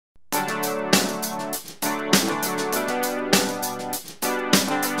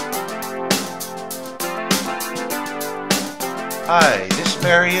Hi, this is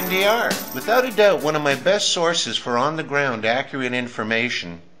Barry in DR. Without a doubt, one of my best sources for on-the-ground accurate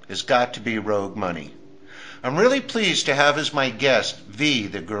information has got to be Rogue Money. I'm really pleased to have as my guest V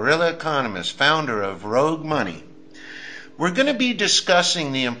the Guerrilla Economist, founder of Rogue Money. We're going to be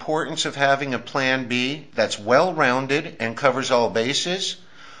discussing the importance of having a plan B that's well-rounded and covers all bases,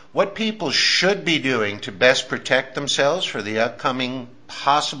 what people should be doing to best protect themselves for the upcoming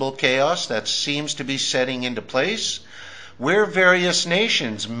possible chaos that seems to be setting into place, where various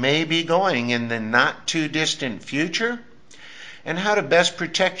nations may be going in the not-too-distant future, and how to best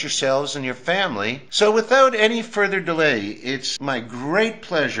protect yourselves and your family. So without any further delay, it's my great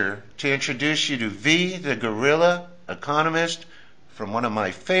pleasure to introduce you to V the Guerrilla Economist from one of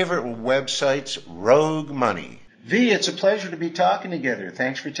my favorite websites, Rogue Money. V, it's a pleasure to be talking together.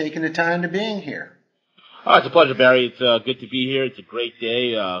 Thanks for taking the time to being here. Oh, it's a pleasure, Barry. It's good to be here. It's a great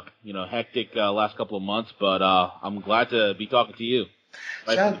day. Hectic last couple of months, but I'm glad to be talking to you.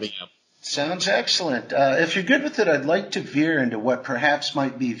 Sounds excellent. If you're good with it, I'd like to veer into what perhaps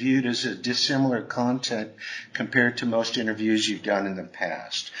might be viewed as a dissimilar content compared to most interviews you've done in the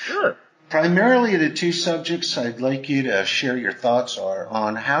past. Sure. Primarily, the two subjects I'd like you to share your thoughts are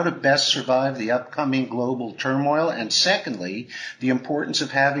on how to best survive the upcoming global turmoil, and secondly, the importance of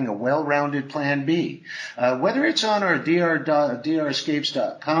having a well-rounded plan B. Whether it's on our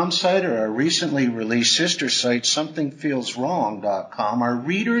DREscapes.com site or our recently released sister site, somethingfeelswrong.com, our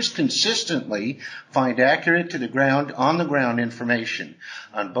readers consistently find accurate to the ground, on-the-ground information.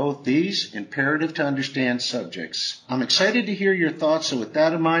 On both these, imperative to understand subjects. I'm excited to hear your thoughts, so with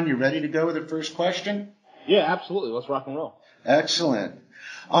that in mind, you ready to go with the first question? Yeah, absolutely. Let's rock and roll. Excellent.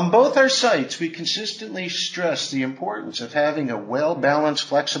 On both our sites, we consistently stress the importance of having a well-balanced,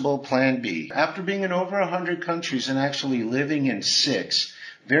 flexible plan B. After being in over 100 countries and actually living in 6,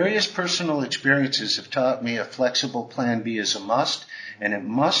 various personal experiences have taught me a flexible plan B is a must, and it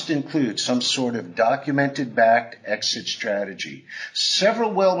must include some sort of documented backed exit strategy.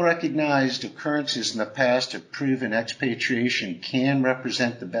 Several well-recognized occurrences in the past have proven expatriation can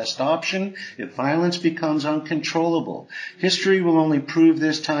represent the best option if violence becomes uncontrollable. History will only prove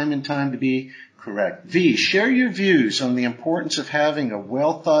this time and time to be correct. V, share your views on the importance of having a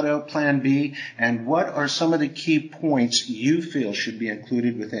well-thought-out plan B, and what are some of the key points you feel should be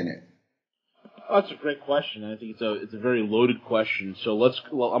included within it? Oh, that's a great question. I think it's a very loaded question. So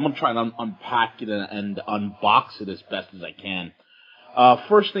I'm going to try and unpack it and unbox it as best as I can.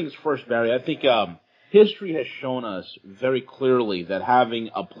 First things first, Barry, I think history has shown us very clearly that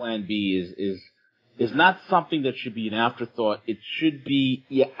having a plan B is not something that should be an afterthought. It should be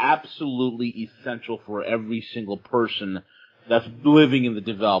absolutely essential for every single person that's living in the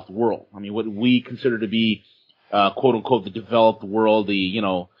developed world. I mean, what we consider to be, quote unquote, the developed world,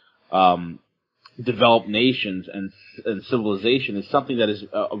 developed nations and civilization is something that is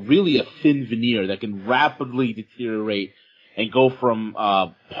really a thin veneer that can rapidly deteriorate and go from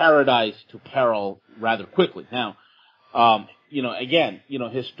paradise to peril rather quickly. Now,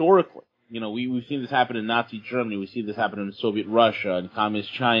 historically, we've seen this happen in Nazi Germany, we've seen this happen in Soviet Russia and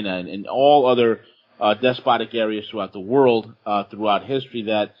Communist China and all other despotic areas throughout the world, throughout history,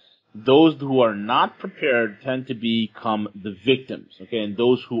 that those who are not prepared tend to become the victims, okay? And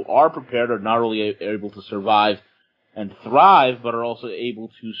those who are prepared are not only able to survive and thrive, but are also able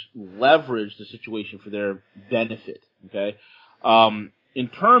to leverage the situation for their benefit, okay? In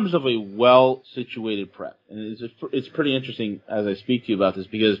terms of a well-situated prep, and it's pretty interesting as I speak to you about this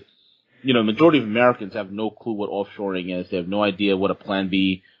because, majority of Americans have no clue what offshoring is. They have no idea what a Plan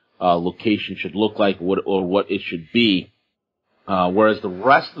B location should look like or what it should be. Whereas the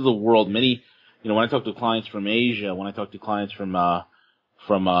rest of the world, many, when I talk to clients from Asia, when I talk to clients from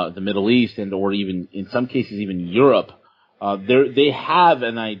the Middle East or even, in some cases, even Europe, they have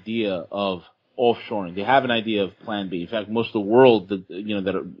an idea of offshoring. They have an idea of Plan B. In fact, most of the world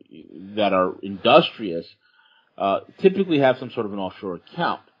that are industrious, typically have some sort of an offshore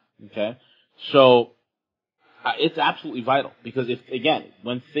account. Okay. So, it's absolutely vital because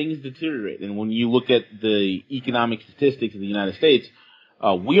when things deteriorate and when you look at the economic statistics of the United States,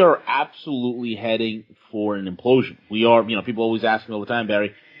 we are absolutely heading for an implosion. We are, people always ask me all the time,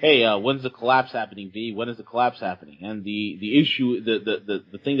 Barry, hey, when's the collapse happening, V? When is the collapse happening? And the issue,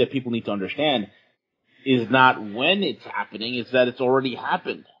 the thing that people need to understand is not when it's happening, it's that it's already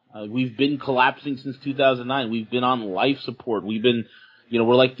happened. We've been collapsing since 2009. We've been on life support. We've been,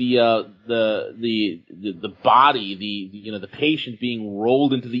 we're like the body, the patient being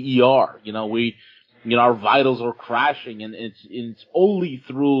rolled into the ER. Our vitals are crashing, and it's only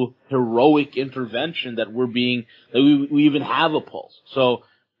through heroic intervention that we even have a pulse. So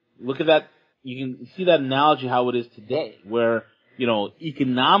look at that. You can see that analogy how it is today, where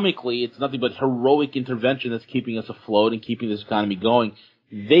economically, it's nothing but heroic intervention that's keeping us afloat and keeping this economy going.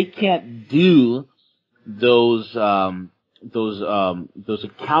 They can't do those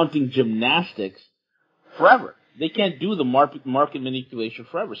accounting gymnastics forever. They can't do the market manipulation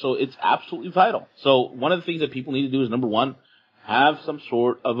forever. So it's absolutely vital. So one of the things that people need to do is, number one, have some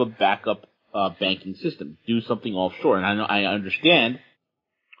sort of a backup banking system. Do something offshore. And I understand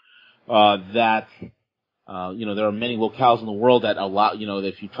that there are many locales in the world that allow, that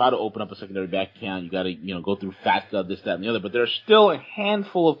if you try to open up a secondary bank account, you got to, go through FATCA, this, that, and the other. But there are still a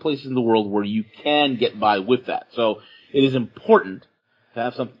handful of places in the world where you can get by with that. So it is important to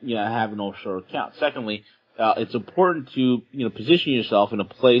have have an offshore account. Secondly, it's important to, position yourself in a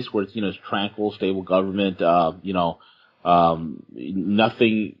place where it's, tranquil, stable government,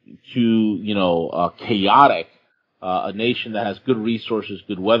 nothing too, chaotic, a nation that has good resources,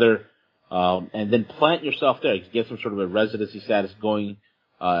 good weather, and then plant yourself there. Get some sort of a residency status going,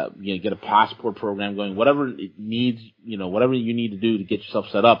 get a passport program going, whatever it needs, whatever you need to do to get yourself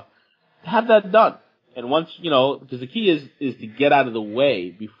set up, have that done. And once, because the key is to get out of the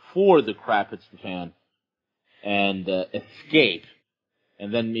way before the crap hits the fan and escape.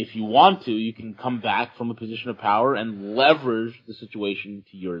 And then if you want to, you can come back from a position of power and leverage the situation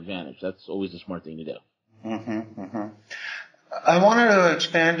to your advantage. That's always a smart thing to do. Mm-hmm, mm-hmm. I wanted to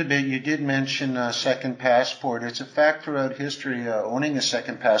expand a bit. You did mention a second passport. It's a fact throughout history, owning a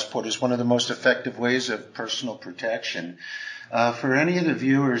second passport is one of the most effective ways of personal protection. For any of the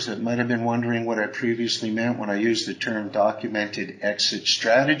viewers that might have been wondering what I previously meant when I used the term documented exit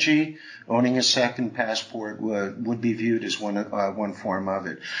strategy, owning a second passport would be viewed as one form of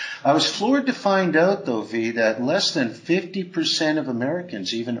it. I was floored to find out, though, V, that less than 50% of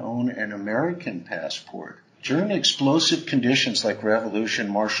Americans even own an American passport. During explosive conditions like revolution,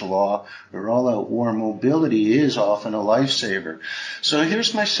 martial law, or all-out war, mobility is often a lifesaver. So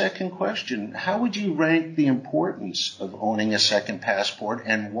here's my second question. How would you rank the importance of owning a second passport,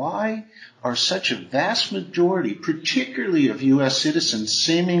 and why are such a vast majority, particularly of U.S. citizens,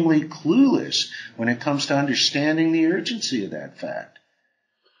 seemingly clueless when it comes to understanding the urgency of that fact?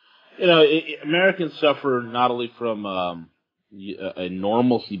 Americans suffer not only from a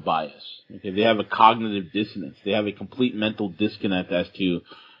normalcy bias. Okay, they have a cognitive dissonance. They have a complete mental disconnect as to,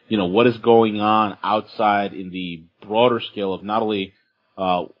 what is going on outside in the broader scale of not only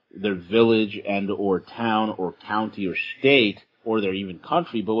their village and or town or county or state or their even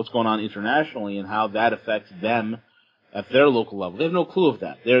country, but what's going on internationally and how that affects them at their local level. They have no clue of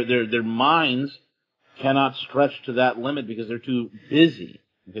that. Their minds cannot stretch to that limit because they're too busy.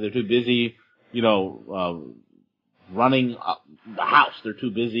 Okay, they're too busy, running the house. They're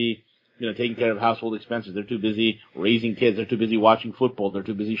too busy, taking care of household expenses. They're too busy raising kids. They're too busy watching football. They're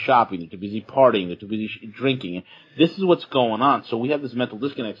too busy shopping. They're too busy partying. They're too busy drinking. This is what's going on. So we have this mental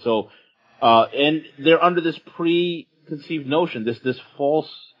disconnect. So, and they're under this preconceived notion, this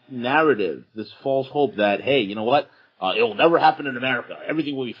false narrative, this false hope that, hey, you know what? It will never happen in America.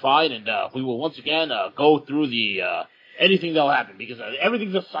 Everything will be fine, and we will once again go through the anything that'll happen because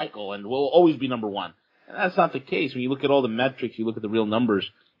everything's a cycle, and we'll always be number one. And that's not the case. When you look at all the metrics, you look at the real numbers,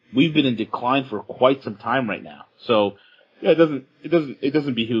 we've been in decline for quite some time right now. So, yeah, it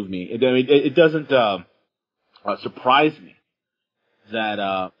doesn't behoove me. It doesn't surprise me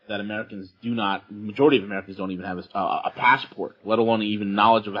that majority of Americans don't even have a passport, let alone even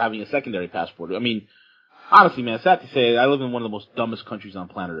knowledge of having a secondary passport. I mean, honestly, man, sad to say, I live in one of the most dumbest countries on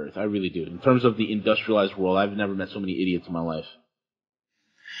planet Earth. I really do. In terms of the industrialized world, I've never met so many idiots in my life.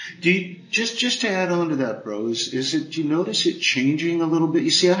 Do you, just to add on to that, bro, do you notice it changing a little bit?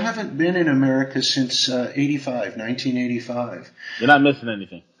 You see, I haven't been in America since 1985. You're not missing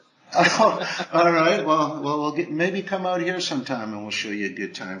anything. Oh, all right. Well, we'll maybe come out here sometime and we'll show you a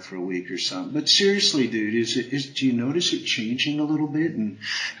good time for a week or something. But seriously, dude, do you notice it changing a little bit? And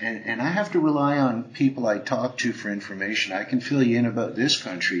I have to rely on people I talk to for information. I can fill you in about this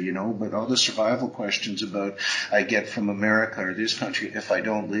country, but all the survival questions I get from America or this country, if I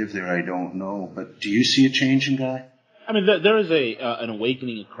don't live there, I don't know. But do you see it changing, Guy? I mean, there is an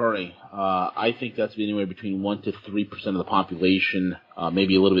awakening occurring. I think that's anywhere between 1% to 3% of the population,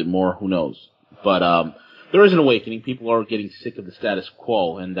 maybe a little bit more, who knows. But there is an awakening. People are getting sick of the status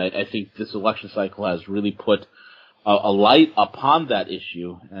quo, and I think this election cycle has really put a light upon that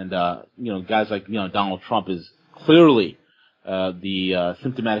issue. And guys like Donald Trump is clearly the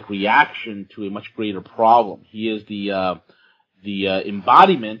symptomatic reaction to a much greater problem. He is the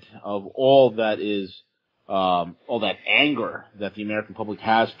embodiment of all that is. All that anger that the American public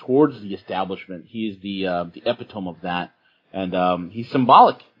has towards the establishment. He is the epitome of that. And he's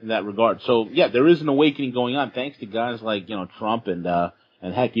symbolic in that regard. So yeah, there is an awakening going on thanks to guys like, Trump and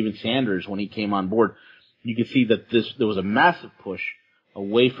heck, even Sanders when he came on board. You can see that there was a massive push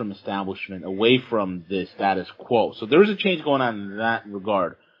away from establishment, away from the status quo. So there is a change going on in that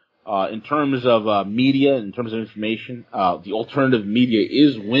regard. In terms of media, in terms of information, the alternative media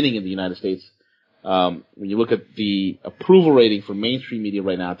is winning in the United States. When you look at the approval rating for mainstream media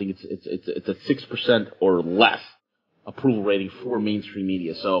right now, I think it's at 6% or less approval rating for mainstream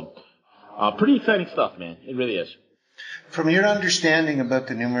media. So, pretty exciting stuff, man. It really is. From your understanding about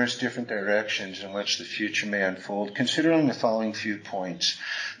the numerous different directions in which the future may unfold, considering the following few points.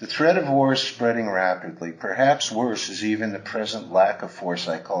 The threat of war is spreading rapidly. Perhaps worse is even the present lack of force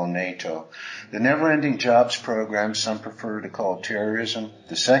I call NATO. The never-ending jobs program some prefer to call terrorism.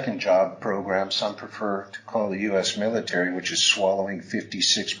 The second job program some prefer to call the U.S. military, which is swallowing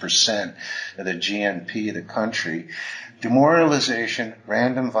 56% of the GNP of the country. Demoralization,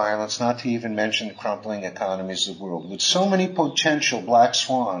 random violence, not to even mention the crumbling economies of the world. With so many potential black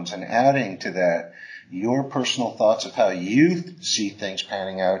swans, and adding to that your personal thoughts of how you see things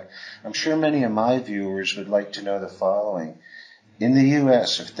panning out, I'm sure many of my viewers would like to know the following. In the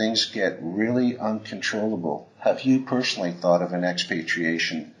U.S., if things get really uncontrollable, have you personally thought of an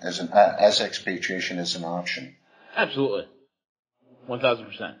expatriation as expatriation as an option? Absolutely,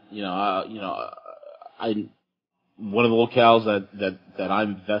 1,000%. One of the locales that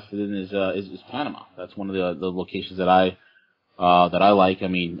I'm invested in is Panama. That's one of the locations that I like. I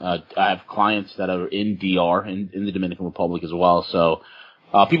mean, I have clients that are in DR, in the Dominican Republic as well. So,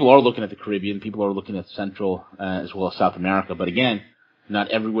 people are looking at the Caribbean. People are looking at Central as well as South America. But again, not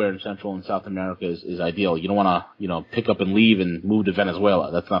everywhere in Central and South America is ideal. You don't want to, pick up and leave and move to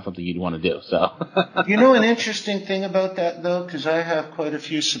Venezuela. That's not something you'd want to do. So, an interesting thing about that though, because I have quite a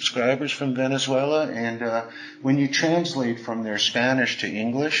few subscribers from Venezuela, and when you translate from their Spanish to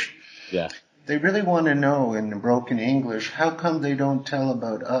English, yeah, they really want to know in broken English, how come they don't tell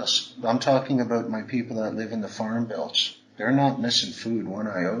about us? I'm talking about my people that live in the farm belts. They're not missing food one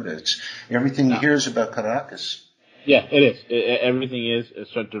iota. It's everything you hear is about Caracas. Yeah, it is. Everything is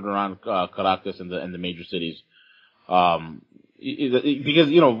centered around Caracas and the major cities. Because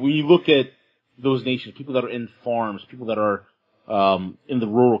when you look at those nations, people that are in farms, people that are in the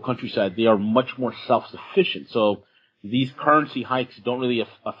rural countryside, they are much more self-sufficient. So these currency hikes don't really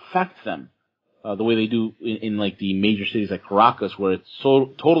affect them the way they do in like the major cities like Caracas, where it's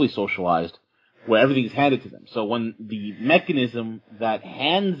so totally socialized, where everything's handed to them. So when the mechanism that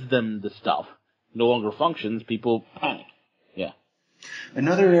hands them the stuff no longer functions, people panic. Yeah.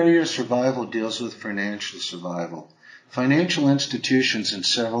 Another area of survival deals with financial survival. Financial institutions in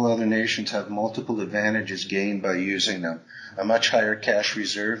several other nations have multiple advantages gained by using them. A much higher cash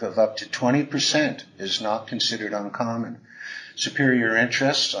reserve of up to 20% is not considered uncommon. Superior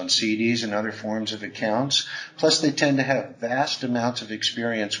interests on CDs and other forms of accounts, plus they tend to have vast amounts of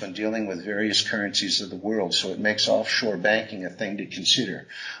experience when dealing with various currencies of the world, so it makes offshore banking a thing to consider.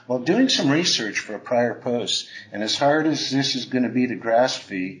 While doing some research for a prior post, and as hard as this is going to be to grasp,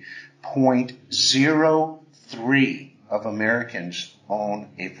 0.03 of Americans own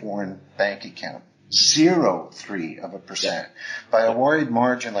a foreign bank account. 0.03%. Yeah. By a wide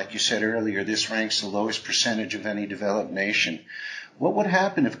margin, like you said earlier, this ranks the lowest percentage of any developed nation. What would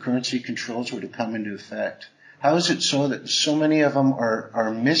happen if currency controls were to come into effect? How is it so that so many of them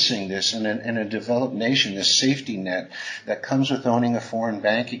are missing this in a developed nation, this safety net that comes with owning a foreign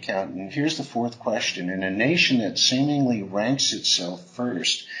bank account? And here's the fourth question. In a nation that seemingly ranks itself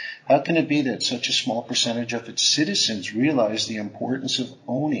first, how can it be that such a small percentage of its citizens realize the importance of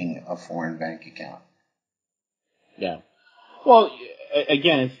owning a foreign bank account? Yeah. Well,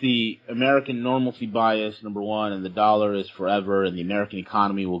 again, it's the American normalcy bias, number one, and the dollar is forever, and the American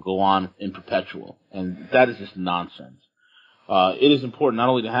economy will go on in perpetual. And that is just nonsense. It is important not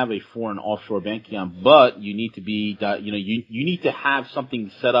only to have a foreign offshore bank account, but you need to be, you need to have something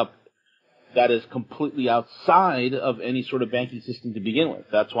set up that is completely outside of any sort of banking system to begin with.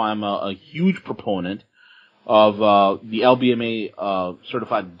 That's why I'm a huge proponent of the LBMA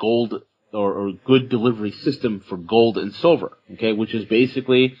certified gold or good delivery system for gold and silver, okay, which is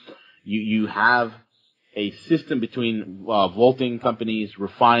basically you have a system between vaulting companies,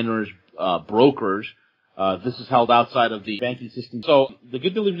 refiners, brokers. This is held outside of the banking system. So the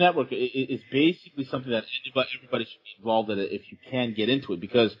good delivery network is basically something that everybody should be involved in if you can get into it,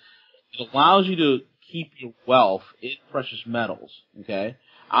 because it allows you to keep your wealth in precious metals, okay,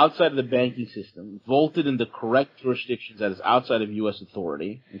 outside of the banking system, vaulted in the correct jurisdictions that is outside of U.S.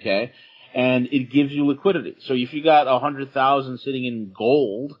 authority, okay, and it gives you liquidity. So if you got 100,000 sitting in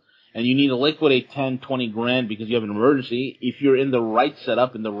gold and you need to liquidate 10, 20 grand because you have an emergency, if you're in the right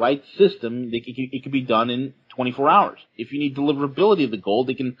setup, in the right system, it can be done in 24 hours. If you need deliverability of the gold,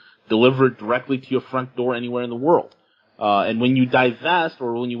 they can deliver it directly to your front door anywhere in the world. And when you divest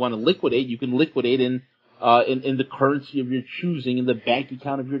or when you want to liquidate, you can liquidate in the currency of your choosing, in the bank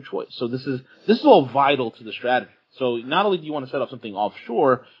account of your choice. So this is all vital to the strategy. So not only do you want to set up something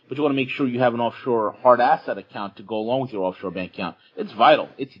offshore, but you want to make sure you have an offshore hard asset account to go along with your offshore bank account. It's vital.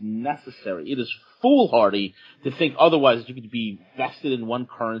 It's necessary. It is foolhardy to think otherwise you could be vested in one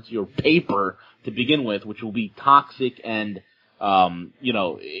currency or paper to begin with, which will be toxic and, all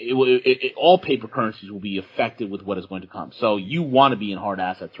paper currencies will be affected with what is going to come. So you want to be in hard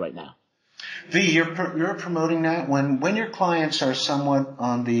assets right now. V, you're promoting that when your clients are somewhat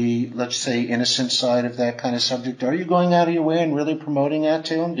on the, let's say, innocent side of that kind of subject. Are you going out of your way and really promoting that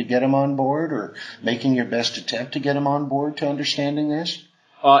to them to get them on board, or making your best attempt to get them on board to understanding this?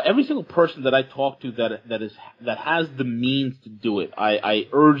 Every single person that I talk to that has the means to do it, I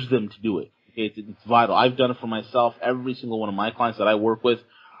urge them to do it. It's vital. I've done it for myself. Every single one of my clients that I work with,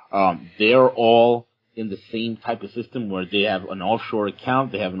 they're all in the same type of system where they have an offshore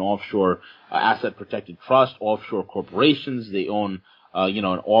account, they have an offshore asset protected trust, offshore corporations, they own, an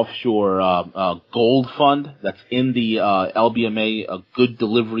offshore gold fund that's in the LBMA good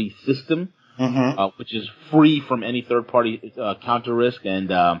delivery system, which is free from any third party counter risk,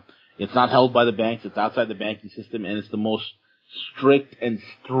 and it's not held by the banks, it's outside the banking system, and it's the most strict and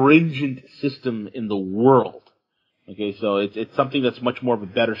stringent system in the world. Okay, so it's something that's much more of a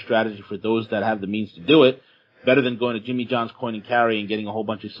better strategy for those that have the means to do it, better than going to Jimmy John's Coin and Carry and getting a whole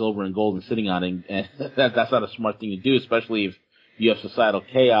bunch of silver and gold and sitting on it. And that's not a smart thing to do, especially if you have societal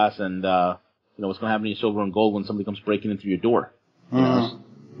chaos and what's going to happen to your silver and gold when somebody comes breaking into your door. Yeah.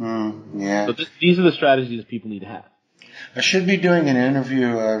 So these are the strategies that people need to have. I should be doing an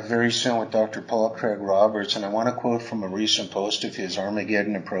interview very soon with Dr. Paul Craig Roberts, and I want to quote from a recent post of his,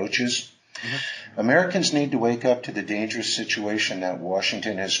 Armageddon Approaches. Americans need to wake up to the dangerous situation that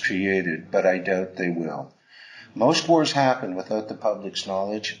Washington has created, but I doubt they will. Most wars happen without the public's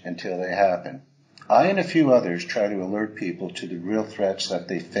knowledge until they happen. I and a few others try to alert people to the real threats that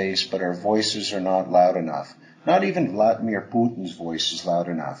they face, but our voices are not loud enough. Not even Vladimir Putin's voice is loud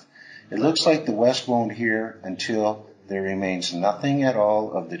enough. It looks like the West won't hear until there remains nothing at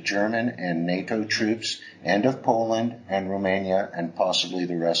all of the German and NATO troops, and of Poland and Romania and possibly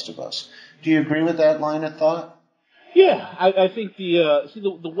the rest of us. Do you agree with that line of thought? Yeah, I think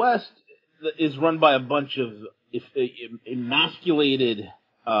the West is run by a bunch of emasculated,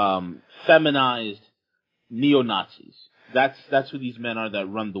 feminized neo-Nazis. That's who these men are that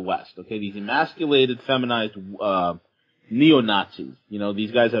run the West. Okay, these emasculated, feminized neo-Nazis.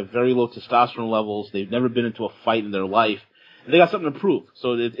 These guys have very low testosterone levels. They've never been into a fight in their life. And they got something to prove.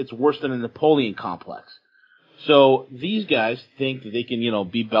 So it's worse than a Napoleon complex. So these guys think that they can,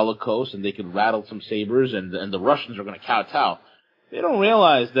 be bellicose and they can rattle some sabers and the Russians are going to kowtow. They don't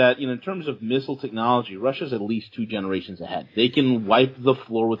realize that, in terms of missile technology, Russia's at least 2 generations ahead. They can wipe the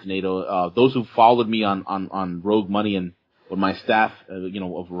floor with NATO. Those who followed me on Rogue Money and with my staff,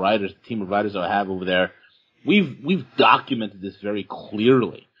 of writers, the team of writers that I have over there, we've documented this very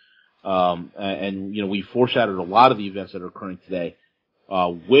clearly. We foreshadowed a lot of the events that are occurring today.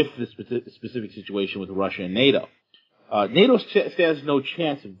 With the specific situation with Russia and NATO. NATO stands no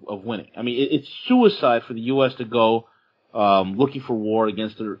chance of winning. I mean, it's suicide for the U.S. to go looking for war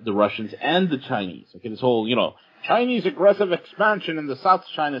against the Russians and the Chinese. Okay, this whole, Chinese aggressive expansion in the South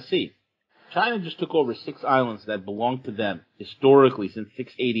China Sea. China just took over 6 islands that belonged to them historically since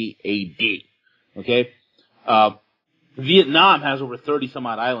 680 AD. Okay? Vietnam has over 30 some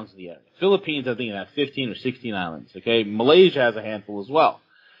odd islands in the area. Philippines, I think, have 15 or 16 islands. Okay, Malaysia has a handful as well.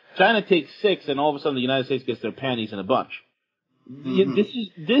 China takes 6, and all of a sudden the United States gets their panties in a bunch.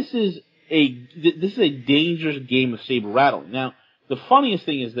 This is a dangerous game of saber rattling. Now, the funniest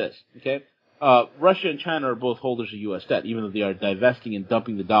thing is this. Okay, Russia and China are both holders of U.S. debt, even though they are divesting and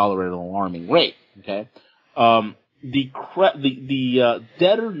dumping the dollar at an alarming rate. Okay, the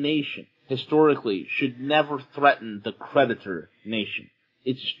debtor nation historically should never threaten the creditor nation.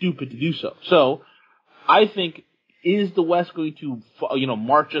 It's stupid to do so. So, I think, is the West going to,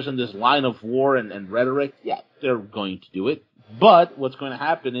 march us in this line of war and rhetoric? Yeah, they're going to do it. But what's going to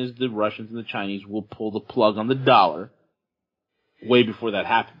happen is the Russians and the Chinese will pull the plug on the dollar way before that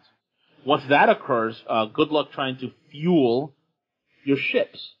happens. Once that occurs, good luck trying to fuel your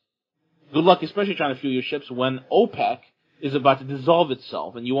ships. Good luck especially trying to fuel your ships when OPEC is about to dissolve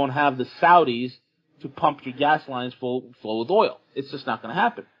itself and you won't have the Saudis to pump your gas lines full with oil. It's just not going to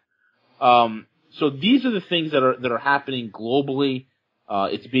happen. So these are the things that are happening globally.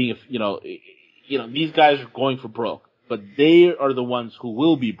 it's being, these guys are going for broke, but they are the ones who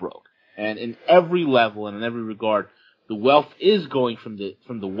will be broke. And in every level and in every regard, the wealth is going from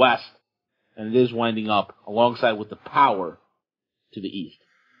the west, and it is winding up alongside with the power to the east.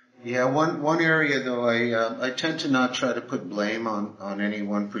 Yeah, one area though, I tend to not try to put blame on any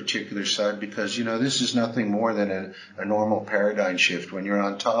one particular side because, this is nothing more than a normal paradigm shift. When you're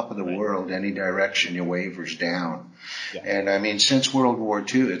on top of the world, any direction you wavers down. Yeah. And I mean, since World War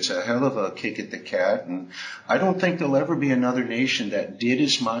II, it's a hell of a kick at the cat, and I don't think there'll ever be another nation that did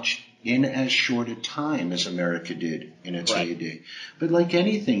as much in as short a time as America did in its heyday. But like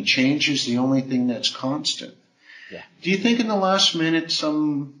anything, change is the only thing that's constant. Yeah. Do you think in the last minute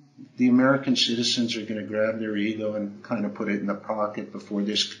the American citizens are going to grab their ego and kind of put it in the pocket before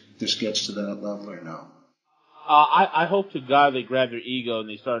this gets to that level, or no? I hope to God they grab their ego and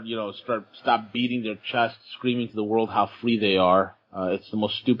they stop beating their chest, screaming to the world how free they are. It's the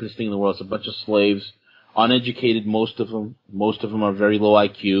most stupidest thing in the world. It's a bunch of slaves, uneducated, most of them. Most of them are very low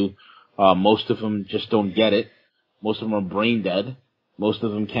IQ. Most of them just don't get it. Most of them are brain dead. Most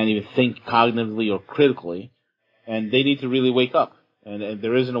of them can't even think cognitively or critically. And they need to really wake up. And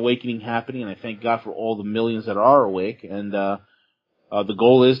there is an awakening happening, and I thank God for all the millions that are awake. And the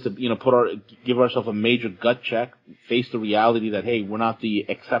goal is to give ourselves a major gut check, face the reality that, hey, we're not the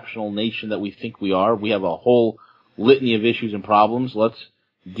exceptional nation that we think we are. We have a whole litany of issues and problems. Let's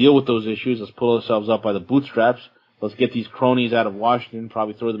deal with those issues. Let's pull ourselves up by the bootstraps. Let's get these cronies out of Washington,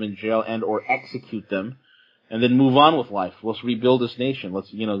 probably throw them in jail and or execute them, and then move on with life. Let's rebuild this nation.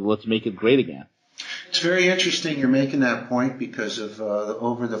 Let's make it great again. It's very interesting you're making that point because of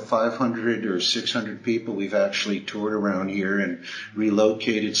over the 500 or 600 people we've actually toured around here and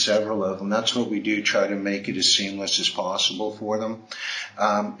relocated several of them. That's what we do, try to make it as seamless as possible for them.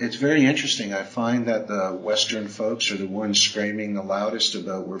 It's very interesting. I find that the Western folks are the ones screaming the loudest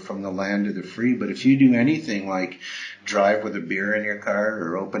about we're from the land of the free. But if you do anything like drive with a beer in your car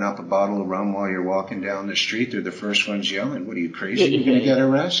or open up a bottle of rum while you're walking down the street, they're the first ones yelling, what are you, crazy? You're going to get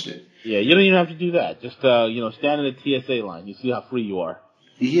arrested. Yeah, you don't even have to do that. Just, stand in the TSA line. You see how free you are.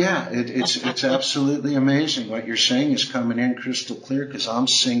 Yeah, it's absolutely amazing. What you're saying is coming in crystal clear because I'm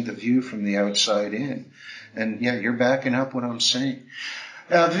seeing the view from the outside in. And yeah, you're backing up what I'm saying.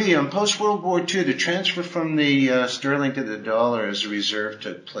 V, on post-World War II, the transfer from the sterling to the dollar as a reserve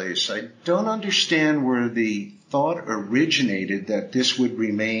took place. I don't understand where the thought originated that this would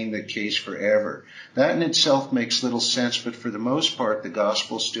remain the case forever. That in itself makes little sense, but for the most part, the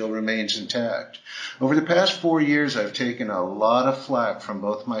gospel still remains intact. Over the past 4 years, I've taken a lot of flack from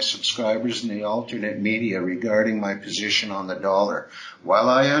both my subscribers and the alternate media regarding my position on the dollar. While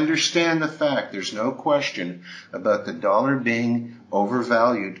I understand the fact, there's no question about the dollar being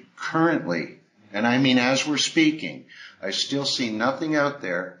overvalued currently, and I mean as we're speaking, I still see nothing out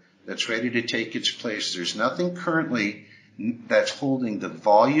there that's ready to take its place. There's nothing currently that's holding the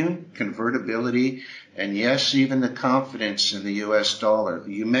volume, convertibility, and yes, even the confidence in the U.S. dollar.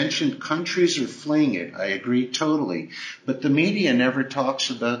 You mentioned countries are fleeing it. I agree totally. But the media never talks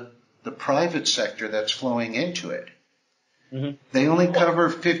about the private sector that's flowing into it. Mm-hmm. They only cover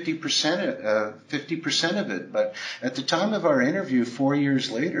 50% of it. But at the time of our interview 4 years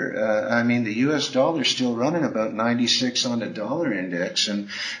later, the U.S. dollar is still running about 96 on the dollar index. And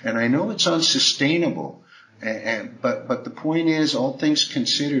I know it's unsustainable. But the point is, all things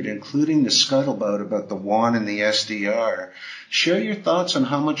considered, including the scuttlebutt about the yuan and the SDR, share your thoughts on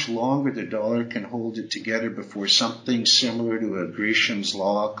how much longer the dollar can hold it together before something similar to a Gresham's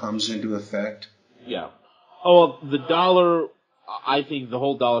law comes into effect. Yeah. Oh, well, the dollar, I think the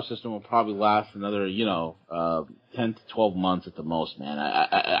whole dollar system will probably last another, 10 to 12 months at the most, man.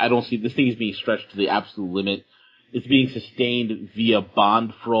 I don't see, this thing is being stretched to the absolute limit. It's being sustained via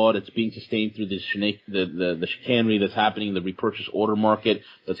bond fraud. It's being sustained through the chicanery that's happening in the repurchase order market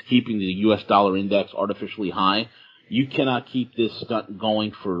that's keeping the U.S. dollar index artificially high. You cannot keep this stunt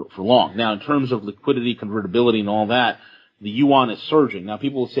going for long. Now, in terms of liquidity, convertibility, and all that, the yuan is surging. Now,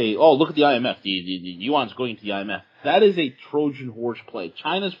 people will say, oh, look at the IMF. The yuan's going to the IMF. That is a Trojan horse play.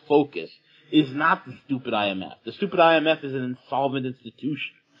 China's focus is not the stupid IMF. The stupid IMF is an insolvent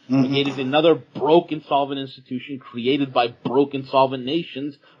institution. Mm-hmm. It is another broke insolvent institution created by broke insolvent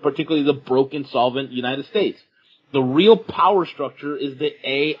nations, particularly the broke insolvent United States. The real power structure is the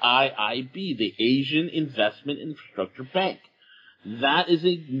AIIB, the Asian Investment Infrastructure Bank. That is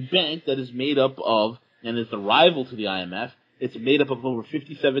a bank that is made up of, and is the rival to the IMF, it's made up of over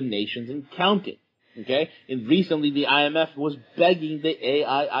 57 nations and counting. Okay? And recently the IMF was begging the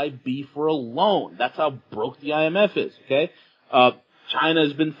AIIB for a loan. That's how broke the IMF is. Okay? China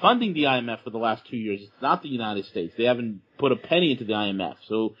has been funding the IMF for the last 2 years. It's not the United States. They haven't put a penny into the IMF.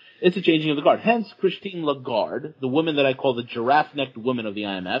 So it's a changing of the guard. Hence, Christine Lagarde, the woman that I call the giraffe-necked woman of the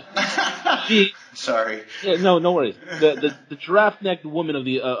IMF. Sorry. Yeah, no worries. The giraffe-necked woman of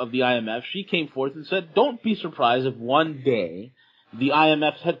the IMF, she came forth and said, don't be surprised if one day the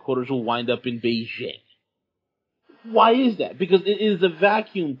IMF's headquarters will wind up in Beijing. Why is that? Because it is a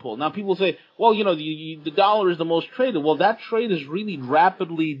vacuum pull. Now people say, well, the dollar is the most traded. Well, that trade is really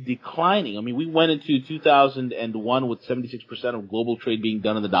rapidly declining. I mean, we went into 2001 with 76% of global trade being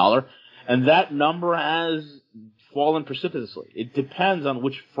done in the dollar, and that number has fallen precipitously. It depends on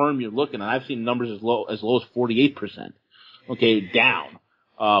which firm you're looking at. I've seen numbers as low as 48%. Okay, down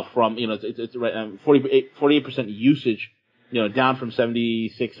from it's 48% usage, down from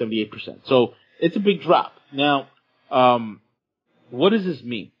 76, 78%. So it's a big drop. Now, what does this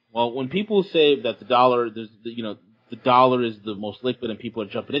mean? Well, when people say that the dollar, the dollar is the most liquid and people are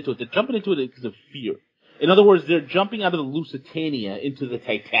jumping into it, they're jumping into it because of fear. In other words, they're jumping out of the Lusitania into the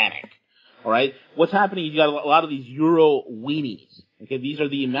Titanic. All right? What's happening is you got a lot of these Euro weenies. Okay? These are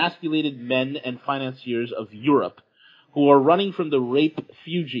the emasculated men and financiers of Europe who are running from the rape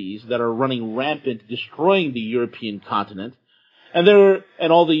fugees that are running rampant, destroying the European continent. And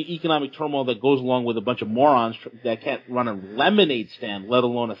all the economic turmoil that goes along with a bunch of morons that can't run a lemonade stand, let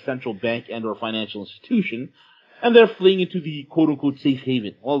alone a central bank and or financial institution, and they're fleeing into the quote-unquote safe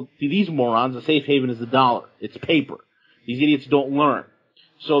haven. Well, to these morons, the safe haven is the dollar. It's paper. These idiots don't learn.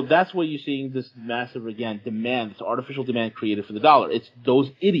 So that's why you're seeing this massive, again, demand, this artificial demand created for the dollar. It's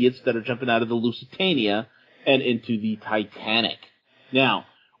those idiots that are jumping out of the Lusitania and into the Titanic. Now,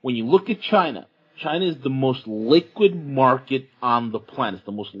 when you look at China is the most liquid market on the planet. It's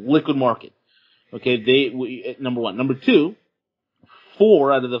the most liquid market. Okay, number one. Number two,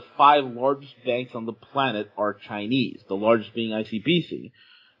 4 out of the 5 largest banks on the planet are Chinese, the largest being ICBC,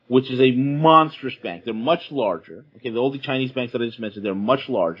 which is a monstrous bank. They're much larger. Okay, all the Chinese banks that I just mentioned, they're much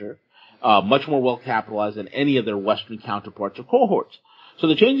larger, much more well capitalized than any of their Western counterparts or cohorts. So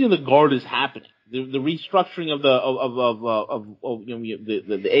the changing of the guard is happening. The restructuring of the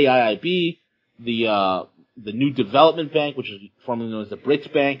AIIB, the New Development Bank, which is formerly known as the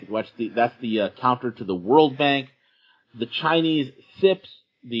BRICS Bank, that's the counter to the World Bank. The Chinese CIPS,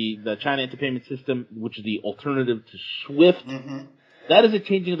 the China Interpayment System, which is the alternative to SWIFT. Mm-hmm. That is a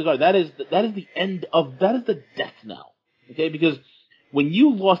changing of the guard. That is the death knell. Okay, because when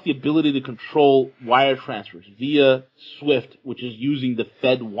you lost the ability to control wire transfers via SWIFT, which is using the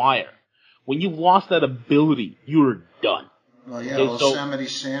Fed wire, when you lost that ability, you're done. Well, yeah, okay, Yosemite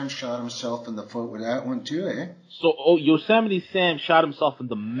Sam shot himself in the foot with that one too, eh? So, Yosemite Sam shot himself in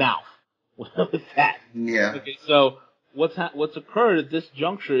the mouth with that. Yeah. Okay, so what's occurred at this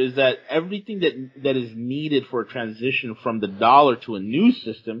juncture is that everything that is needed for a transition from the dollar to a new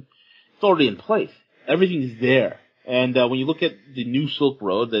system, it's already in place. Everything's there. And when you look at the new Silk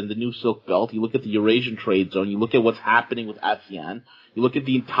Road and the new Silk Belt, you look at the Eurasian trade zone, you look at what's happening with ASEAN, you look at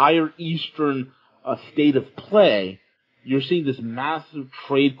the entire eastern state of play, you're seeing this massive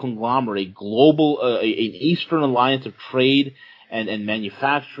trade conglomerate, global, an Eastern alliance of trade and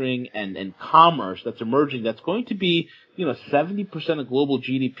manufacturing and commerce that's emerging. That's going to be, 70% of global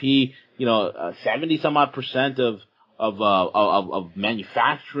GDP, 70 some odd percent of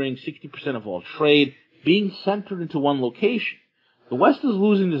manufacturing, 60% of all trade being centered into one location. The West is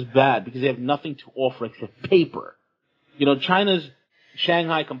losing this bad because they have nothing to offer except paper. China's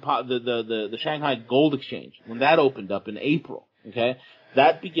Shanghai the Shanghai Gold Exchange, when that opened up in April, okay,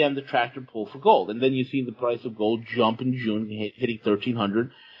 that began the tractor pull for gold. And then you see the price of gold jump in June, hitting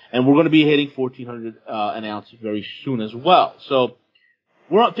 1,300, and we're going to be hitting 1,400 an ounce very soon as well. So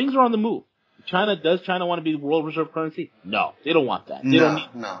things are on the move. Does China want to be the world reserve currency? No, they don't want that. They don't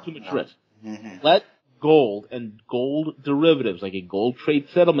need too much risk. Mm-hmm. Let gold and gold derivatives, like a gold trade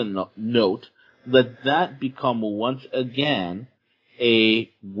settlement note, let that become once again a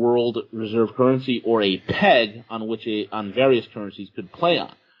world reserve currency or a peg on which on various currencies could play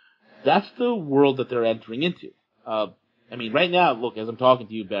on. That's the world that they're entering into. Right now, look, as I'm talking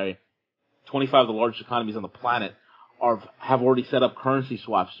to you, Barry, 25 of the largest economies on the planet have already set up currency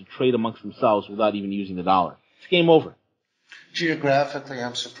swaps to trade amongst themselves without even using the dollar. It's game over. Geographically,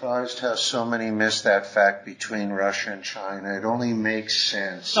 I'm surprised how so many miss that fact between Russia and China. It only makes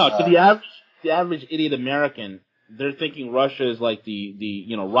sense. No, to the average idiot American, they're thinking Russia is like the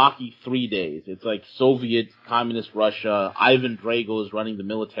Rocky 3 days. It's like Soviet communist Russia. Ivan Drago is running the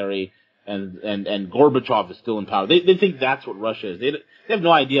military, and Gorbachev is still in power. They think that's what Russia is. They have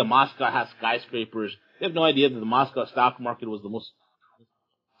no idea Moscow has skyscrapers. They have no idea that the Moscow stock market was the most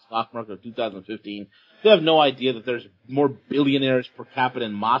stock market of 2015. They have no idea that there's more billionaires per capita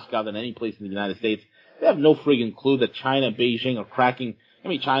in Moscow than any place in the United States. They have no friggin' clue that China and Beijing are cracking. I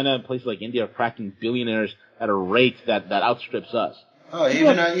mean, China and places like India are cracking billionaires at a rate that outstrips us. Oh,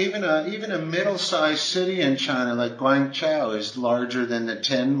 even a middle-sized city in China like Guangzhou is larger than the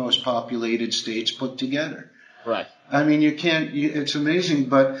 10 most populated states put together. Right. I mean, it's amazing,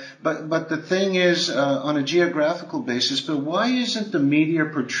 but the thing is, on a geographical basis, but why isn't the media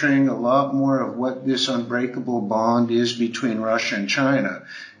portraying a lot more of what this unbreakable bond is between Russia and China?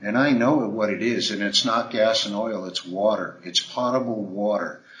 And I know what it is, and it's not gas and oil, it's water. It's potable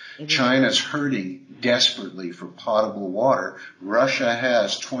water. Mm-hmm. China's hurting desperately for potable water. Russia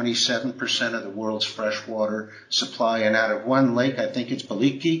has 27% of the world's freshwater supply, and out of one lake, I think it's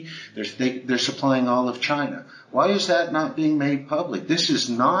Baliki, they're supplying all of China. Why is that not being made public? This is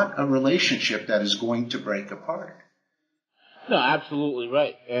not a relationship that is going to break apart. No, absolutely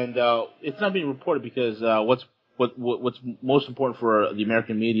right, and it's not being reported because what's most important for the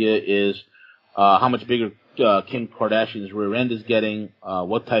American media is how much bigger Kim Kardashian's rear end is getting,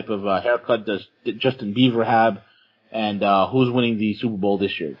 what type of haircut does Justin Bieber have, and who's winning the Super Bowl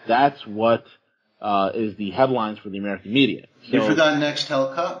this year. That's what is the headlines for the American media. So, you forgot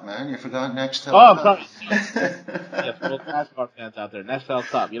Nextel Cup, man. You forgot Nextel Cup. Oh, sorry. Yes, for those NASCAR fans out there, Nextel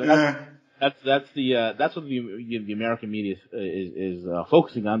Cup. You know, that's what the American media is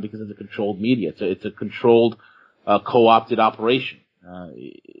focusing on because it's a controlled media. It's a controlled, co-opted operation.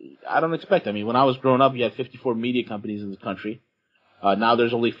 I don't expect. I mean, when I was growing up, you had 54 media companies in this country. Now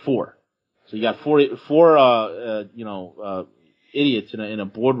there's only 4. So you got four idiots in a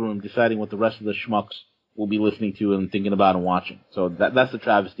boardroom deciding what the rest of the schmucks will be listening to and thinking about and watching. So that's the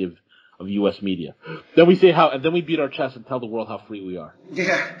travesty of U.S. media. Then we then we beat our chest and tell the world how free we are.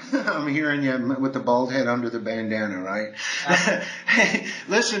 Yeah, I'm hearing you with the bald head under the bandana, right? Hey,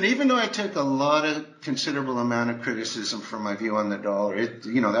 listen, even though I took a lot of considerable amount of criticism for my view on the dollar,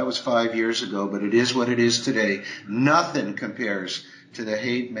 that was 5 years ago, but it is what it is today. Nothing compares to the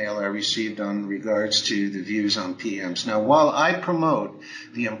hate mail I received on regards to the views on PMs. Now, while I promote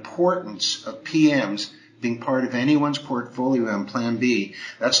the importance of PMs being part of anyone's portfolio on Plan B,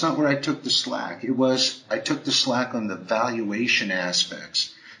 that's not where I took the slack. I took the slack on the valuation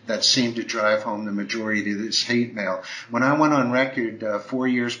aspects that seemed to drive home the majority of this hate mail. When I went on record 4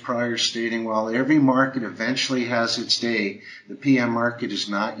 years prior stating, while every market eventually has its day, the PM market is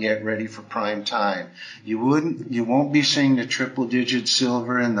not yet ready for prime time. You won't be seeing the triple-digit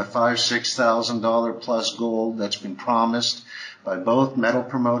silver and the $5,000-$6,000 plus gold that's been promised by both metal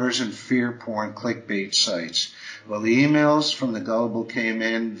promoters and fear porn clickbait sites. Well, the emails from the gullible came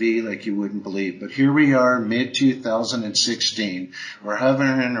in, V, like you wouldn't believe. But here we are, mid-2016. We're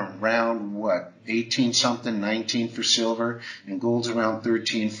hovering around, 18-something, 19 for silver, and gold's around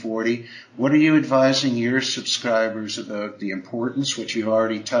 13.40. What are you advising your subscribers about the importance, which you've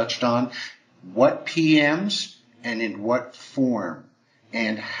already touched on? What PMs and in what form?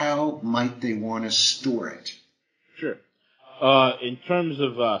 And how might they want to store it? Sure. In terms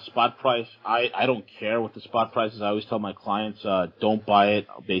of spot price, I don't care what the spot price is. I always tell my clients, don't buy it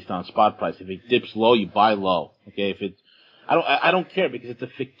based on spot price. If it dips low, you buy low. Okay, I don't care because it's a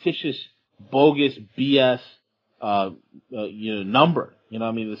fictitious, bogus BS number. You know,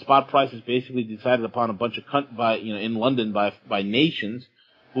 I mean, the spot price is basically decided upon a bunch of in London by nations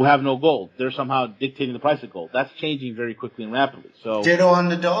who have no gold. They're somehow dictating the price of gold. That's changing very quickly and rapidly. So ditto on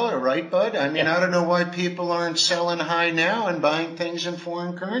the dollar, right, bud? I mean, yeah. I don't know why people aren't selling high now and buying things in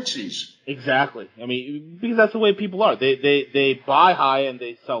foreign currencies. Exactly. I mean, because that's the way people are. They buy high and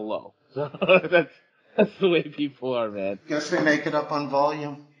they sell low. So that's the way people are, man. Guess they make it up on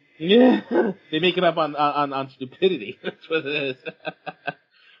volume. Yeah, they make it up on stupidity. That's what it is.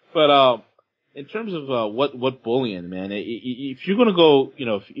 But in terms of what bullion, man, if you're gonna go,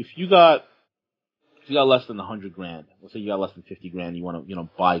 if you got less than $100,000, let's say you got less than $50,000, you want to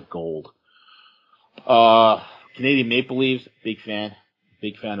buy gold. Canadian Maple Leafs, big fan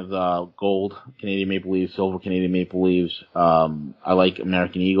of the gold. Canadian Maple Leafs, silver Canadian Maple Leafs. I like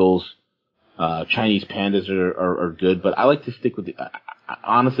American Eagles. Chinese pandas are good, but I like to stick with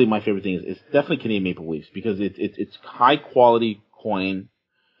honestly, my favorite thing is definitely Canadian Maple Leafs because it's high quality coin.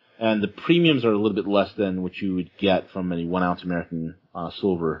 And the premiums are a little bit less than what you would get from a 1 ounce American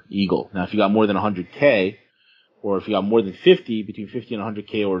silver eagle. Now, if you got more than $100K, or if you got more than between 50 and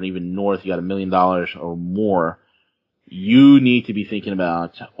 100K, or even north, you got $1 million or more, you need to be thinking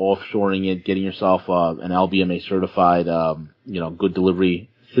about offshoring it, getting yourself an LBMA certified, good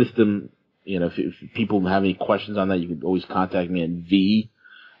delivery system. If people have any questions on that, you can always contact me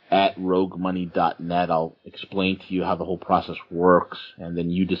at roguemoney.net. I'll explain to you how the whole process works, and then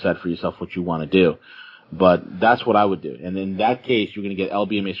you decide for yourself what you want to do. But that's what I would do. And in that case, you're going to get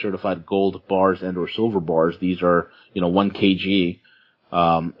LBMA certified gold bars and or silver bars. These are, 1 kg,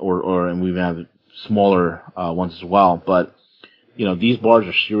 and we even have smaller, ones as well. But, these bars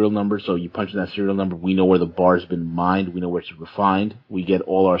are serial numbers. So you punch in that serial number. We know where the bar has been mined. We know where it's refined. We get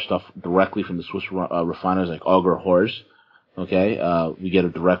all our stuff directly from the Swiss, refiners like Auger Horse. Okay. We get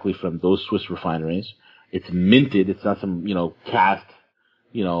it directly from those Swiss refineries. It's minted. It's not some, cast,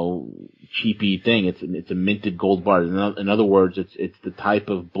 cheapy thing. It's a minted gold bar. In other words, it's the type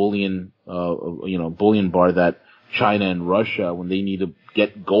of bullion bar that China and Russia, when they need to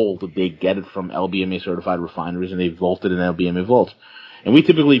get gold, they get it from LBMA certified refineries and they vault it in LBMA vaults. And we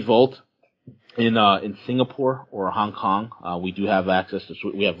typically vault in Singapore or Hong Kong. We do have access to,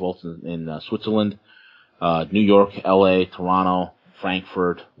 we have vaults in Switzerland, New York, LA, Toronto,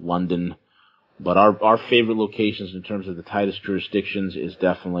 Frankfurt, London. But our favorite locations in terms of the tightest jurisdictions is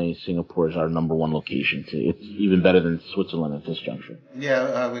definitely Singapore is our number one location. It's even better than Switzerland at this juncture. Yeah,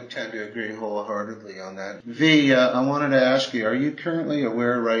 I would tend to agree wholeheartedly on that. V, I wanted to ask you, are you currently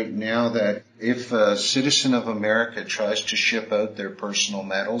aware right now that if a citizen of America tries to ship out their personal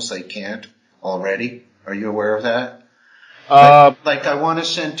metals, they can't already? Are you aware of that? Like I want to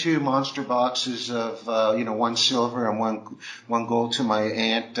send 2 monster boxes of, 1 silver and one gold to my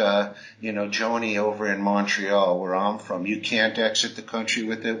aunt, Joni over in Montreal, where I'm from. You can't exit the country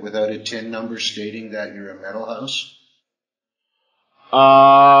with it without a TIN number stating that you're a metal house?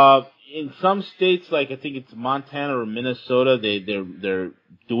 In some states, like I think it's Montana or Minnesota, they're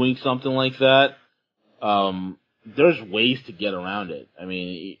doing something like that. There's ways to get around it. I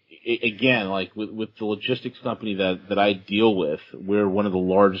mean, again, like with the logistics company that I deal with, we're one of the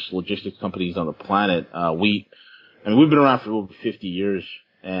largest logistics companies on the planet. We've been around for over 50 years,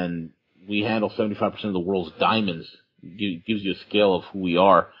 and we handle 75% of the world's diamonds. It gives you a scale of who we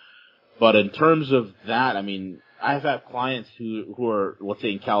are. But in terms of that, I mean, I've had clients who are, let's say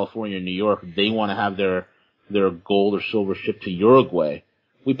in California or New York, they want to have their gold or silver shipped to Uruguay.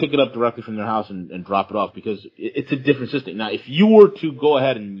 We pick it up directly from their house and drop it off because it's a different system. Now, if you were to go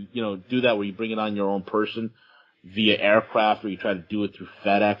ahead and, do that where you bring it on your own person via aircraft or you try to do it through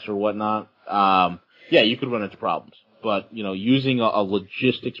FedEx or whatnot, you could run into problems. But, using a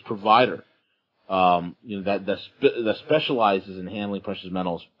logistics provider, that specializes in handling precious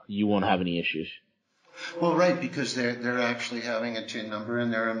metals, you won't have any issues. Well, right, because they're actually having a TIN number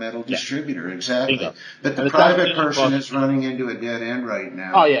and they're a metal distributor, exactly. Bingo. But the private person is running into a dead end right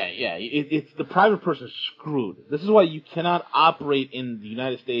now. Oh yeah. It's the private person is screwed. This is why you cannot operate in the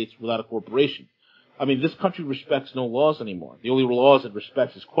United States without a corporation. I mean, this country respects no laws anymore. The only laws it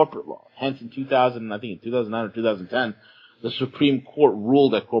respects is corporate law. Hence, in 2009 or 2010, the Supreme Court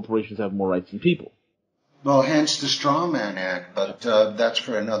ruled that corporations have more rights than people. Well, hence the Strawman Act, but that's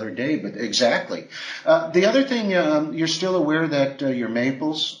for another day. But exactly. The other thing, you're still aware that your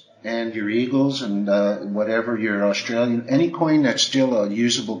maples and your eagles and whatever your Australian, any coin that's still a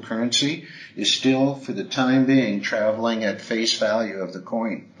usable currency is still, for the time being, traveling at face value of the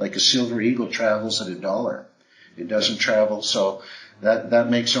coin. Like a silver eagle travels at $1. It doesn't travel, so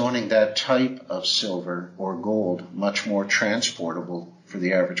that makes owning that type of silver or gold much more transportable for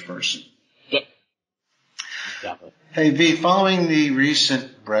the average person. Exactly. Hey, V, following the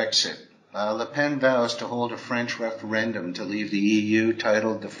recent Brexit, Le Pen vows to hold a French referendum to leave the EU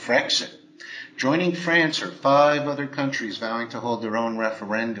titled the Frexit. Joining France are 5 other countries vowing to hold their own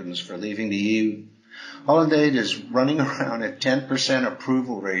referendums for leaving the EU. Holland is running around at 10%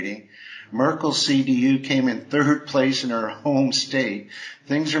 approval rating. Merkel's CDU came in 3rd place in her home state.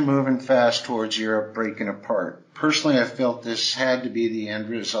 Things are moving fast towards Europe breaking apart. Personally, I felt this had to be the end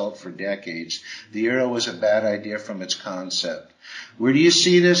result for decades. The euro was a bad idea from its concept. Where do you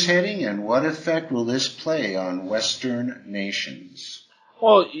see this heading, and what effect will this play on Western nations?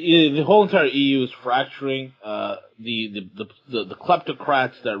 Well, the whole entire EU is fracturing. The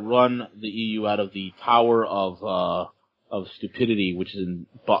kleptocrats that run the EU out of the Tower of Stupidity, which is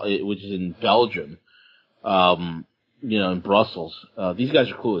in Belgium, in Brussels. These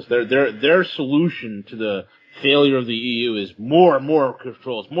guys are clueless. Their solution to the failure of the EU is more and more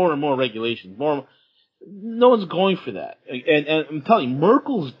controls, more and more regulations, no one's going for that. And I'm telling you,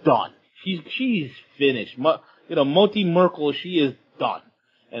 Merkel's done. She's finished. Moti Merkel, she is done.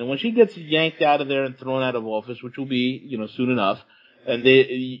 And when she gets yanked out of there and thrown out of office, which will be, soon enough, and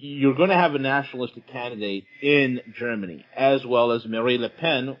you're going to have a nationalistic candidate in Germany, as well as Marine Le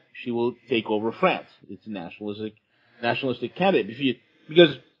Pen. She will take over France. It's a nationalistic candidate.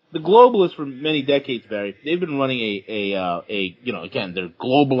 Because the globalists for many decades, Barry, they've been running again, their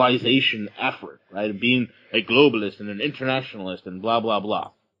globalization effort, right? Being a globalist and an internationalist and blah, blah,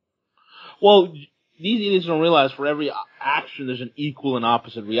 blah. Well, these idiots don't realize for every action there's an equal and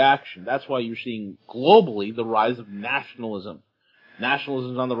opposite reaction. That's why you're seeing globally the rise of nationalism.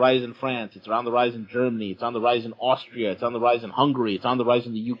 Nationalism is on the rise in France. It's on the rise in Germany. It's on the rise in Austria. It's on the rise in Hungary. It's on the rise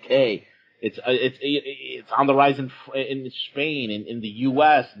in the UK. It's on the rise in Spain, in the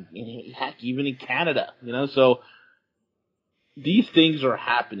US, and heck, even in Canada. You know, so these things are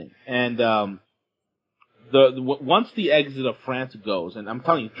happening, and once the exit of France goes, and I'm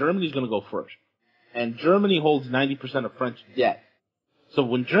telling you, Germany's going to go first, and Germany holds 90% of French debt. So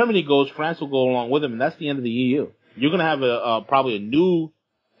when Germany goes, France will go along with them, and that's the end of the EU. You're going to have probably a new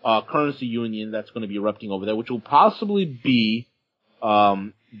currency union that's going to be erupting over there, which will possibly be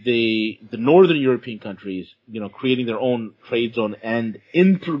the northern European countries, you know, creating their own trade zone and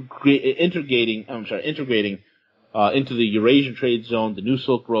integrating into the Eurasian trade zone, the new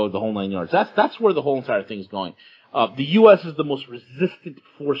Silk Road, the whole 9 yards. That's where the whole entire thing is going. The U.S. is the most resistant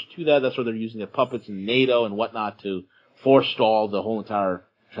force to that. That's where they're using their puppets in NATO and whatnot to forestall the whole entire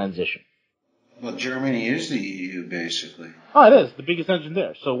transition. Well, Germany is the EU, basically. Oh, it is the biggest engine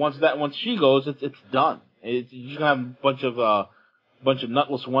there. So once she goes, it's done. You're gonna have a bunch of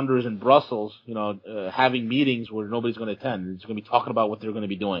nutless wonders in Brussels, you know, having meetings where nobody's going to attend. It's going to be talking about what they're going to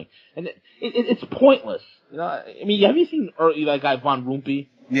be doing, and it's pointless. You know, I mean, have you seen that guy Von Rumpi?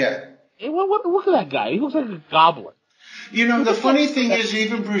 Yeah. Hey, look at that guy. He looks like a goblin. You know, the funny thing is,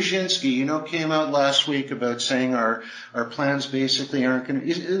 even Brzezinski, you know, came out last week about saying our plans basically aren't going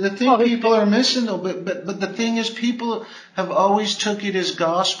to. The thing people are missing, though, but the thing is, people have always took it as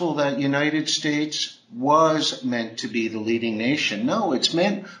gospel that United States was meant to be the leading nation. No, it's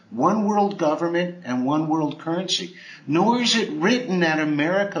meant one world government and one world currency. Nor is it written that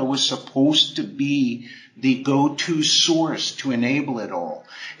America was supposed to be the go-to source to enable it all.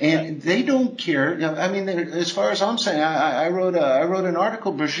 And they don't care. I mean, as far as I'm saying, I wrote an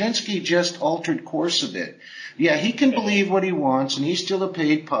article. Brzezinski just altered course a bit. Yeah, he can believe what he wants, and he's still a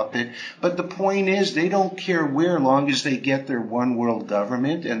paid puppet. But the point is, they don't care where, long as they get their one world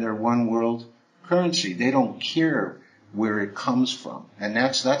government and their one world currency. They don't care where it comes from. And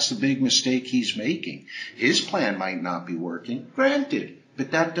that's the big mistake he's making. His plan might not be working, granted.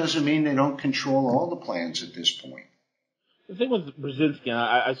 But that doesn't mean they don't control all the plans at this point. The thing with Brzezinski, and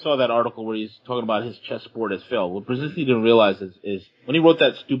I saw that article where he's talking about his chessboard has failed. What Brzezinski didn't realize is when he wrote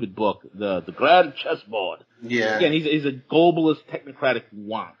that stupid book, the Grand Chessboard. Yeah. Again, he's a globalist technocratic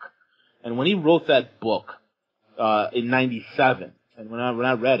wonk. And when he wrote that book in '97, and when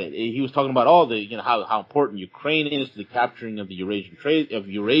I read it, he was talking about how important Ukraine is to the capturing of the Eurasian trade of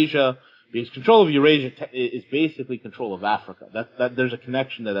Eurasia. Because control of Eurasia is basically control of Africa. That there's a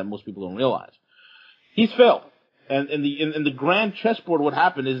connection there that most people don't realize. He's failed. And in the grand chessboard, what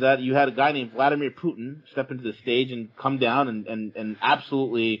happened is that you had a guy named Vladimir Putin step into the stage and come down and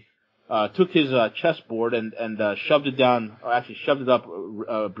absolutely took his chessboard and shoved it up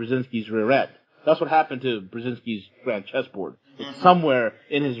Brzezinski's rear end. That's what happened to Brzezinski's grand chessboard. It's somewhere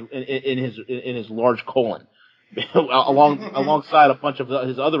in his large colon. alongside a bunch of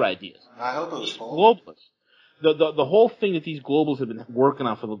his other ideas. I hope it was globalists. The whole thing that these globals have been working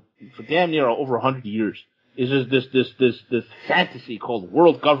on for damn near over 100 years is just this fantasy called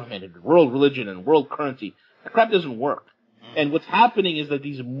world government and world religion and world currency. That crap doesn't work. And what's happening is that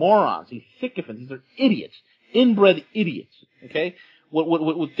these morons, these sycophants, these are idiots, inbred idiots. Okay,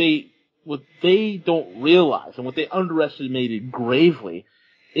 what they don't realize and what they underestimated gravely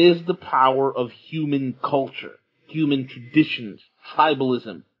is the power of human culture, human traditions,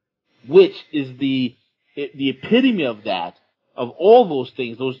 tribalism, which is the epitome of that, of all those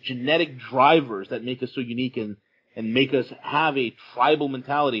things, those genetic drivers that make us so unique and make us have a tribal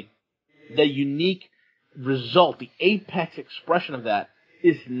mentality. The unique result, the apex expression of that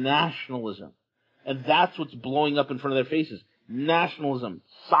is nationalism. And that's what's blowing up in front of their faces. Nationalism,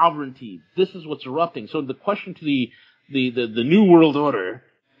 sovereignty, this is what's erupting. So the question to the New World Order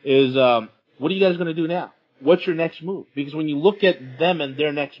is, what are you guys going to do now? What's your next move? Because when you look at them and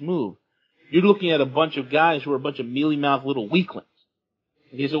their next move, you're looking at a bunch of guys who are a bunch of mealy-mouthed little weaklings.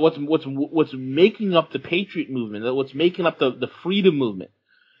 Okay, so what's making up the Patriot movement, what's making up the freedom movement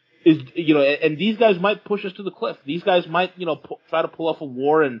is, and these guys might push us to the cliff. These guys might, try to pull off a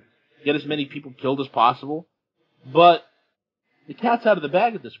war and get as many people killed as possible. But the cat's out of the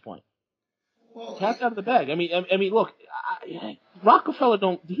bag at this point. Well, cat's out of the bag. I mean, look,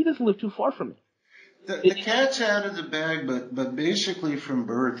 Rockefeller he doesn't live too far from me. The cat's out of the bag, but basically from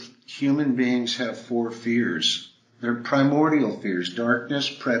birth, human beings have 4 fears. They're primordial fears: darkness,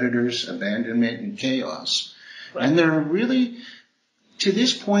 predators, abandonment, and chaos. Right. And they're really to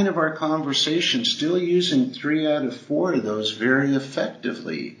this point of our conversation, still using 3 out of 4 of those very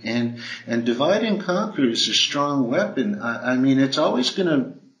effectively. And divide and conquer is a strong weapon. I mean, it's always going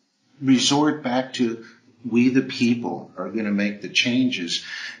to resort back to we the people are going to make the changes.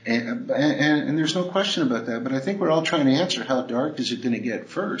 And there's no question about that. But I think we're all trying to answer, how dark is it going to get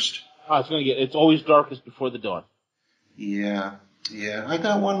first? It's always darkest before the dawn. Yeah. I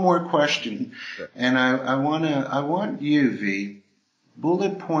got one more question. Sure. And I want you, V,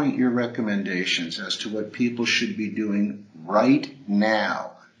 bullet point your recommendations as to what people should be doing right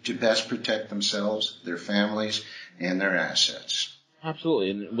now to best protect themselves, their families, and their assets. Absolutely.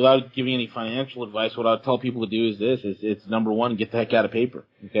 And without giving any financial advice, what I'll tell people to do is this: it's number one, get the heck out of paper.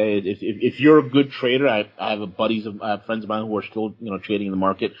 Okay, if you're a good trader, I have friends of mine who are still trading in the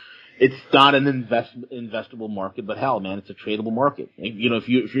market. It's not an investable market, but hell, man, it's a tradable market. If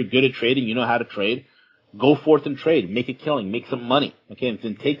you're good at trading, you know how to trade. Go forth and trade, make a killing, make some money. Okay, and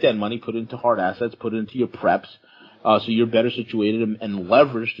then take that money, put it into hard assets, put it into your preps, so you're better situated and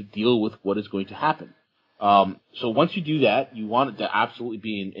leveraged to deal with what is going to happen. So once you do that, you want it to absolutely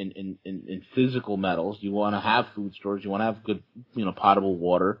be in physical metals. You want to have food stores. You want to have good, potable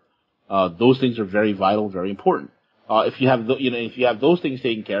water. Those things are very vital, very important. If you have those things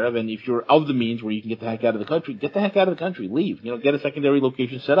taken care of, and if you're of the means where you can get the heck out of the country, get the heck out of the country. Leave. Get a secondary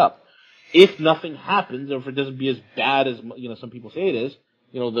location set up. If nothing happens, or if it doesn't be as bad as some people say it is,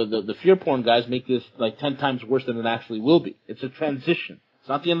 the fear porn guys make this like 10 times worse than it actually will be. It's a transition. It's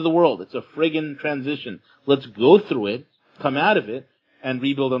not the end of the world. It's a friggin' transition. Let's go through it, come out of it, and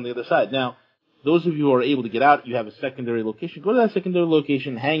rebuild on the other side. Now, those of you who are able to get out, you have a secondary location. Go to that secondary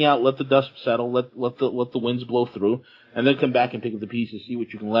location, hang out, let the dust settle, let the winds blow through, and then come back and pick up the pieces, see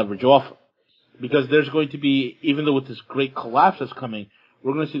what you can leverage off of. Because there's going to be, even though with this great collapse that's coming,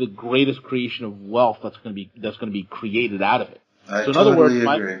 we're going to see the greatest creation of wealth that's going to be created out of it. I totally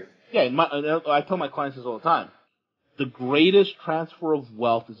agree. I tell my clients this all the time. The greatest transfer of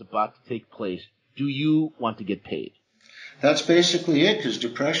wealth is about to take place. Do you want to get paid? That's basically it, because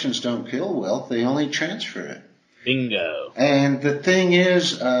depressions don't kill wealth. They only transfer it. Bingo. And the thing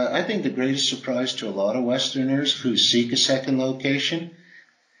is, I think the greatest surprise to a lot of Westerners who seek a second location,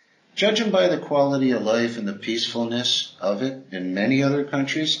 judging by the quality of life and the peacefulness of it in many other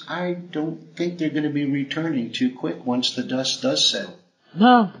countries, I don't think they're going to be returning too quick once the dust does settle.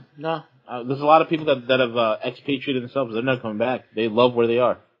 No. There's a lot of people that have expatriated themselves. They're not coming back. They love where they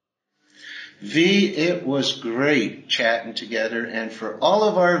are. V, it was great chatting together. And for all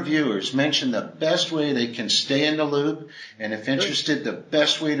of our viewers, mention the best way they can stay in the loop. And if interested, the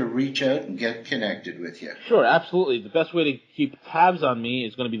best way to reach out and get connected with you. Sure, absolutely. The best way to keep tabs on me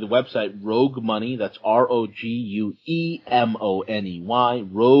is going to be the website Rogue Money. That's ROGUEMONEY,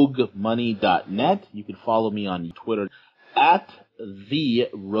 roguemoney.net. You can follow me on Twitter at the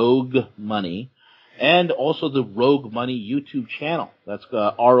Rogue Money, and also the Rogue Money YouTube channel. That's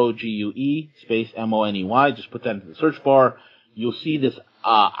ROGUE space MONEY. Just put that into the search bar. You'll see this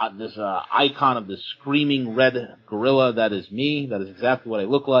icon of this screaming red gorilla. That is me. That is exactly what I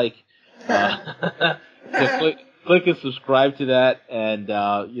look like. So click and subscribe to that, and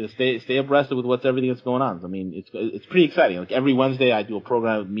stay abreast with what's everything that's going on. I mean, it's pretty exciting. Like every Wednesday, I do a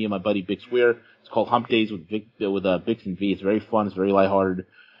program with me and my buddy Bix Weir. It's called Hump Days with Bix and V. It's very fun. It's very lighthearted.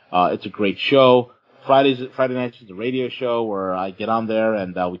 It's a great show. Friday nights is a radio show where I get on there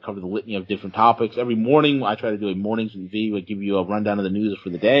and we cover the litany of different topics. Every morning, I try to do a Mornings with V. We give you a rundown of the news for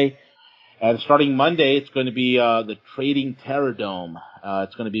the day. And starting Monday, it's going to be the Trading Terror Dome.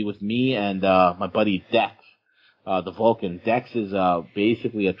 It's going to be with me and my buddy Dex, the Vulcan. Dex is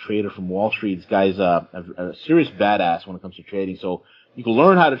basically a trader from Wall Street. This guy's a serious badass when it comes to trading. So you can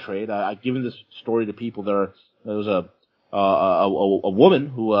learn how to trade. I've given this story to people. There was a woman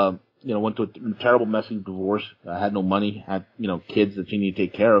who went to a terrible, messy divorce, had no money, had kids that she needed to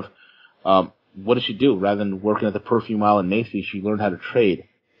take care of. What did she do? Rather than working at the perfume aisle in Macy's, she learned how to trade.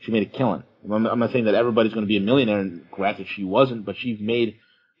 She made a killing. I'm not saying that everybody's going to be a millionaire, and granted she wasn't, but she made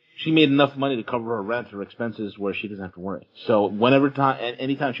enough money to cover her rent, her expenses, where she doesn't have to worry. So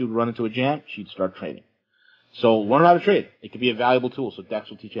anytime she would run into a jam, she'd start trading. So learn how to trade. It could be a valuable tool. So Dex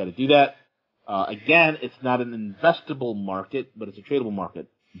will teach you how to do that. Again, it's not an investable market, but it's a tradable market.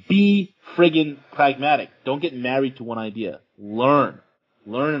 Be friggin' pragmatic. Don't get married to one idea. Learn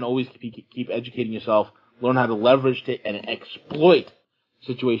and always keep educating yourself. Learn how to leverage and exploit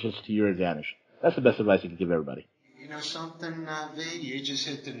situations to your advantage. That's the best advice I can give everybody. You know something, V? You just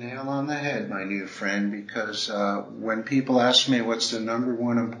hit the nail on the head, my new friend, because when people ask me what's the number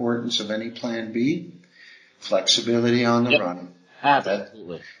one importance of any plan B, flexibility on the run.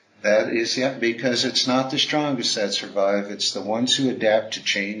 Absolutely. That is, yeah, because it's not the strongest that survive. It's the ones who adapt to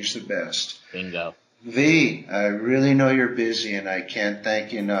change the best. Bingo. V, I really know you're busy, and I can't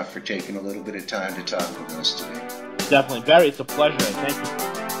thank you enough for taking a little bit of time to talk with us today. Definitely. Barry, it's a pleasure. Thank you.